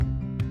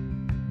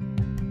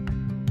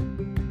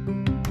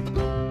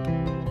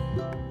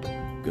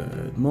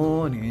Good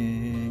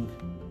morning.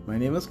 My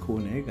name is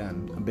Koenig,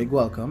 and a big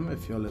welcome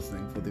if you're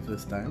listening for the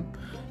first time,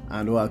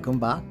 and welcome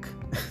back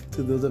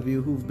to those of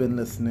you who've been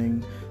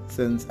listening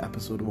since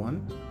episode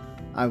 1.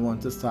 I want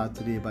to start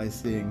today by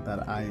saying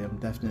that I am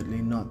definitely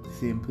not the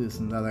same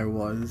person that I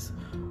was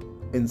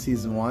in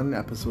season 1,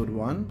 episode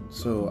 1,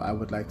 so I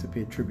would like to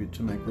pay tribute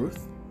to my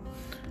growth.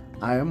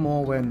 I am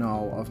more aware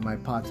now of my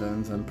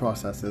patterns and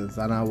processes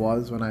than I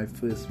was when I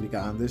first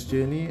began this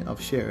journey of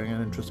sharing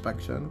and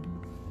introspection.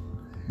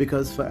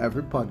 Because for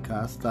every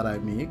podcast that I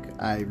make,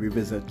 I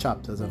revisit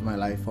chapters of my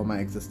life or my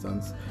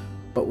existence,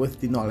 but with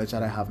the knowledge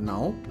that I have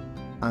now,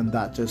 and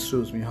that just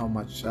shows me how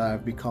much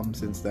I've become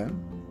since then.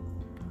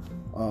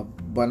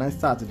 When I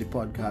started the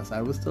podcast,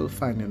 I was still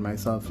finding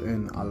myself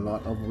in a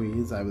lot of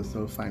ways. I was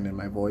still finding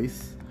my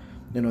voice,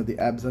 the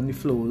ebbs and the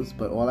flows,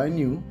 but all I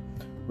knew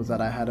was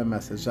that I had a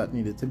message that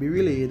needed to be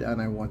relayed,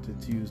 and I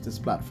wanted to use this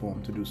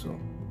platform to do so.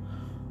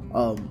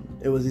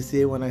 It was the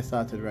same when I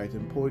started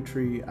writing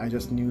poetry. I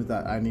just knew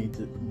that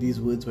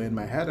these words were in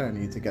my head and I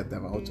needed to get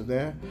them out of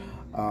there.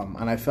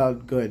 And I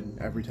felt good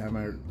every time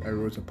I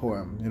wrote a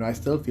poem. I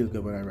still feel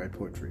good when I write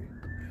poetry.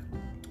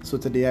 So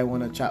today I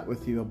want to chat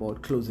with you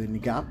about closing the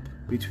gap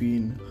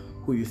between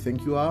who you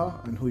think you are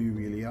and who you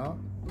really are.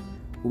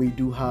 We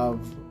do have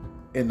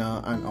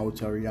inner and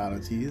outer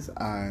realities,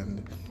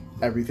 and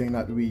everything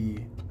that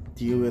we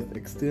deal with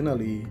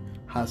externally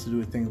has to do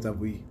with things that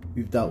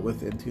we've dealt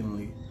with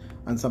internally.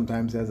 And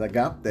sometimes there's a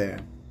gap there,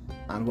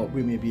 and what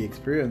we may be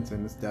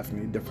experiencing is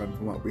definitely different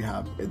from what we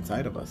have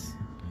inside of us.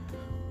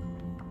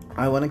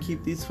 I want to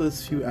keep these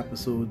first few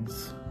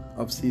episodes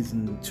of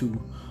season 2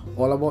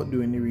 all about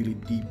doing the really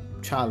deep,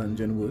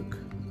 challenging work,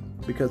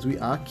 because we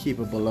are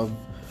capable of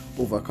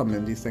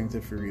overcoming these things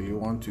if we really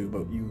want to.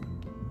 But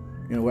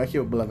we're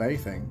capable of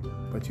anything,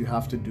 but you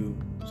have to do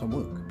some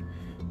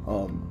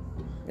work.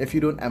 If you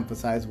don't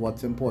emphasize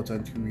what's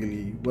important, you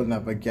really will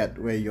never get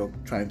where you're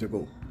trying to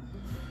go.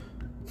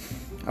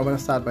 I want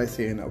to start by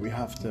saying that we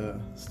have to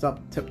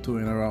stop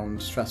tiptoeing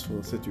around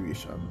stressful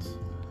situations.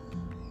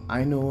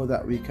 I know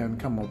that we can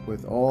come up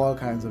with all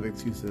kinds of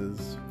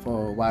excuses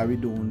for why we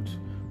don't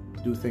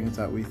do things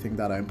that we think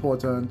that are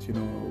important.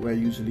 We're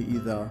usually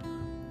either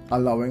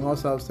allowing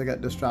ourselves to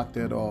get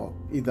distracted, or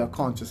either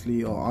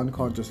consciously or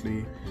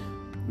unconsciously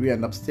we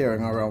end up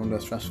staring around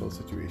a stressful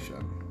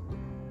situation.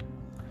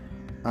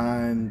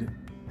 And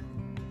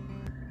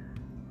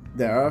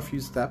there are a few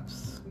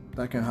steps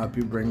that can help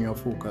you bring your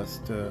focus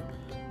to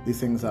the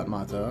things that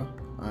matter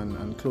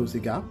and close the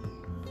gap.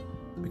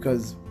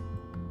 Because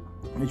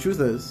the truth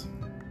is,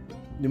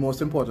 the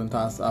most important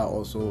tasks are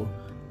also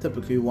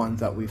typically ones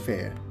that we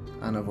fear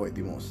and avoid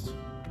the most.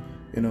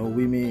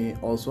 We may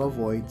also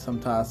avoid some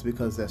tasks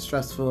because they're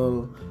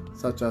stressful,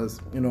 such as,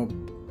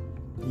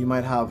 you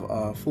might have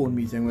a phone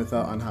meeting with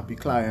an unhappy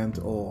client,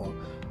 or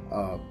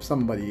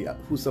somebody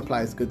who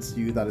supplies goods to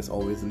you that is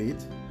always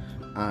late.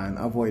 And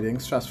avoiding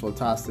stressful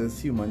tasks is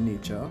human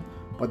nature,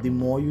 but the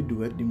more you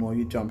do it, the more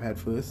you jump head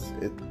first,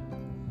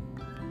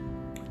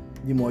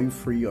 the more you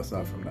free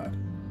yourself from that.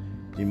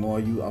 The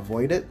more you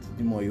avoid it,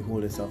 the more you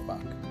hold yourself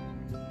back.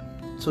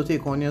 So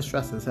take on your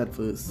stresses head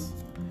first.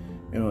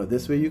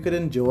 This way you could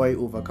enjoy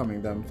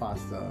overcoming them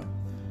faster.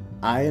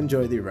 I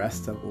enjoy the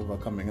rest of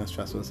overcoming a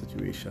stressful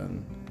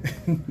situation.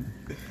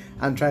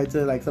 And try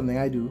to, something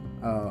I do,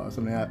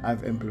 something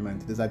I've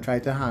implemented is I try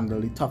to handle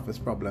the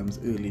toughest problems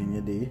early in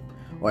your day,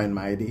 or in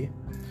my day.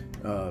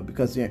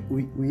 Because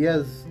we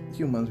as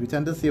humans, we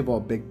tend to save our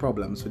big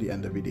problems for the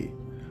end of the day.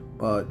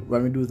 But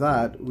when we do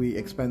that, we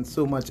expend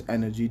so much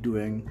energy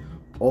doing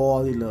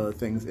all the little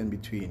things in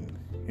between.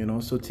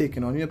 So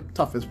taking on your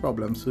toughest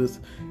problems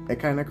first, it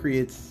kind of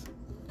creates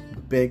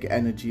big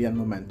energy and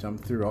momentum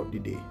throughout the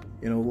day.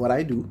 What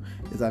I do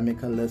is I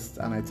make a list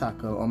and I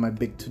tackle all my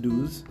big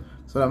to-dos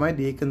so that my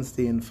day can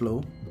stay in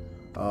flow.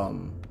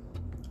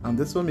 And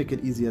this will make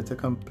it easier to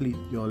complete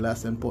your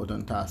less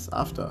important tasks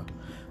after.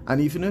 And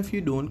even if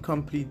you don't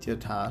complete your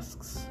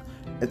tasks,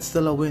 it's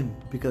still a win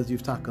because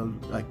you've tackled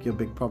your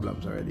big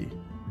problems already.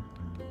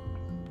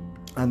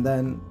 And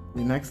then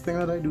the next thing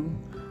that I do,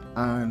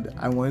 and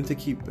I wanted to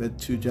keep it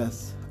to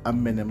just a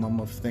minimum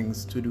of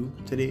things to do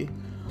today,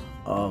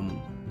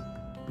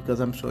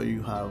 because I'm sure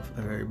you have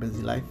a very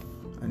busy life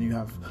and you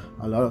have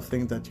a lot of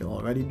things that you're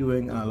already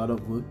doing and a lot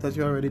of work that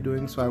you're already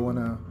doing. So I want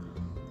to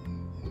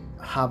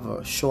have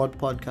a short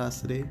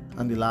podcast today,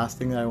 and the last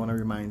thing that I want to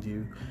remind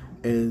you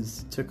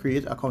is to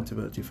create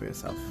accountability for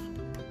yourself.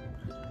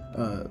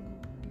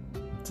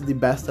 To the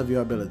best of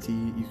your ability,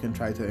 you can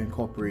try to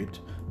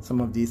incorporate some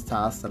of these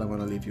tasks that I'm going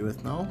to leave you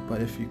with now,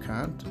 but if you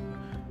can't,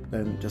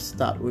 then just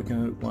start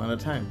working one at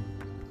a time.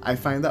 I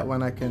find that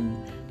when I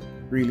can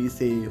really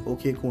say,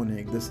 okay,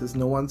 Koenig, this is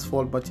no one's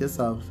fault but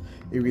yourself,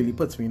 it really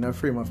puts me in a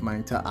frame of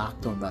mind to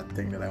act on that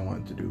thing that I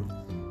want to do.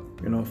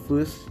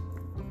 First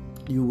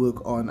you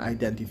work on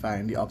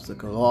identifying the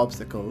obstacle or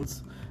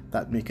obstacles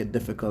that make it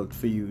difficult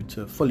for you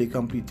to fully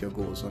complete your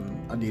goals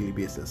on a daily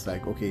basis.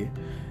 Okay,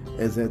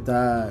 is it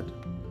that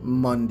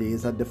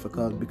Mondays are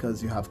difficult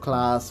because you have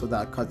class, so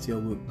that cuts your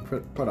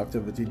work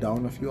productivity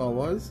down a few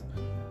hours?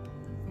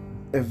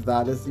 if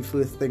that is the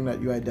first thing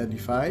that you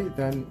identify,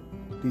 then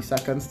the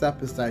second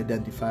step is to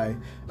identify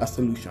a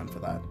solution for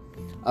that.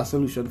 A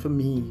solution for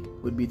me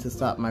would be to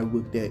start my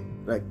work day,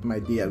 like my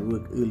day at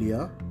work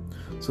earlier,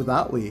 so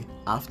that way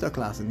after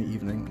class in the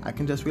evening I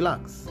can just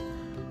relax.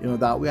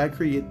 That way I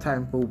create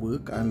time for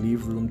work and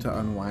leave room to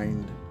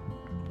unwind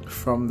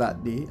from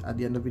that day at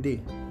the end of the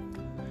day.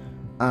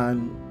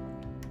 And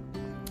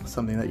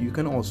something that you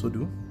can also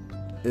do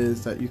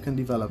is that you can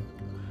develop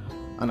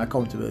an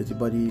accountability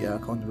buddy, an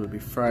accountability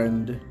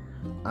friend,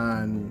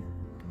 and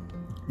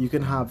you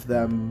can have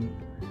them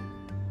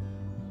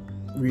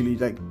really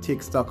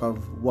take stock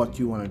of what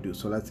you want to do.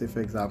 So let's say,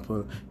 for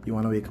example, you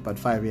want to wake up at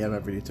 5 a.m.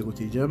 every day to go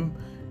to the gym.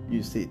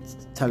 You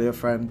tell your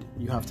friend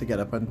you have to get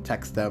up and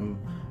text them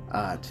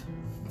at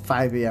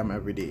 5 a.m.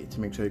 every day to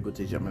make sure you go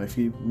to the gym. And if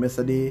you miss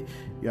a day,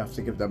 you have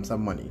to give them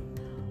some money.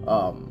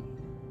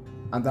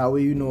 And that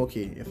way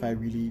okay, if I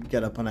really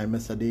get up and I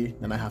miss a day,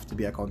 then I have to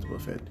be accountable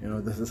for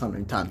it. This is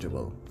something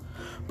tangible.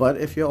 But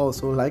if you're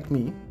also like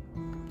me,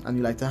 and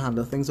you like to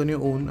handle things on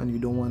your own and you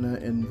don't want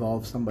to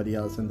involve somebody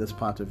else in this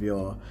part of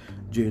your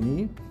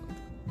journey,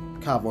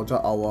 carve out an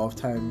hour of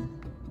time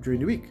during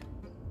the week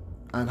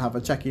and have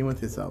a check-in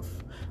with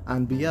yourself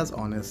and be as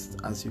honest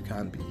as you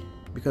can be,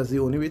 because the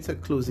only way to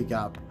close the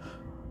gap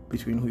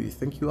between who you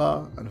think you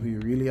are and who you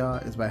really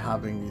are is by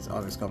having these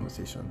honest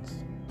conversations.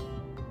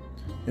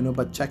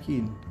 But check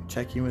in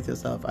with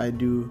yourself. I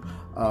do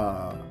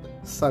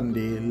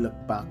Sunday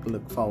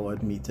look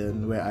forward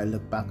meeting where I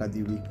look back at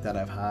the week that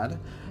I've had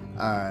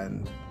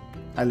and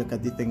I look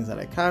at the things that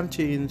I can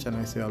change and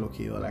I say,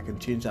 I can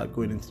change that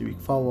going into the week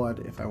forward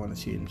if I want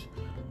to change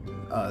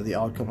the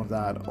outcome of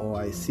that. Or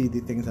I see the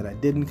things that I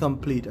didn't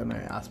complete and I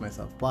ask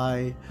myself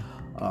why.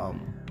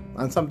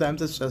 And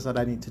sometimes it's just that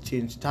I need to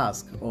change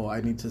task, or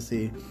I need to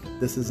say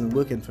this isn't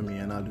working for me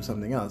and I'll do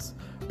something else.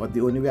 But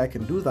the only way I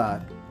can do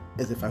that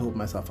is if I hold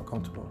myself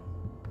accountable.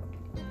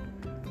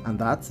 And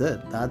that's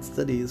it. That's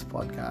today's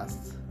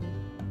podcast.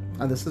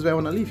 And this is where I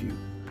want to leave you.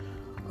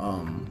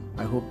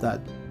 I hope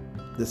that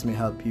this may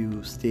help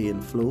you stay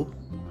in flow,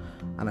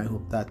 and I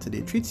hope that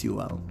today treats you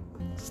well.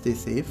 Stay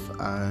safe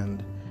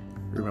and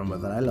remember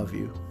that I love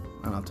you,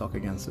 and I'll talk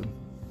again soon.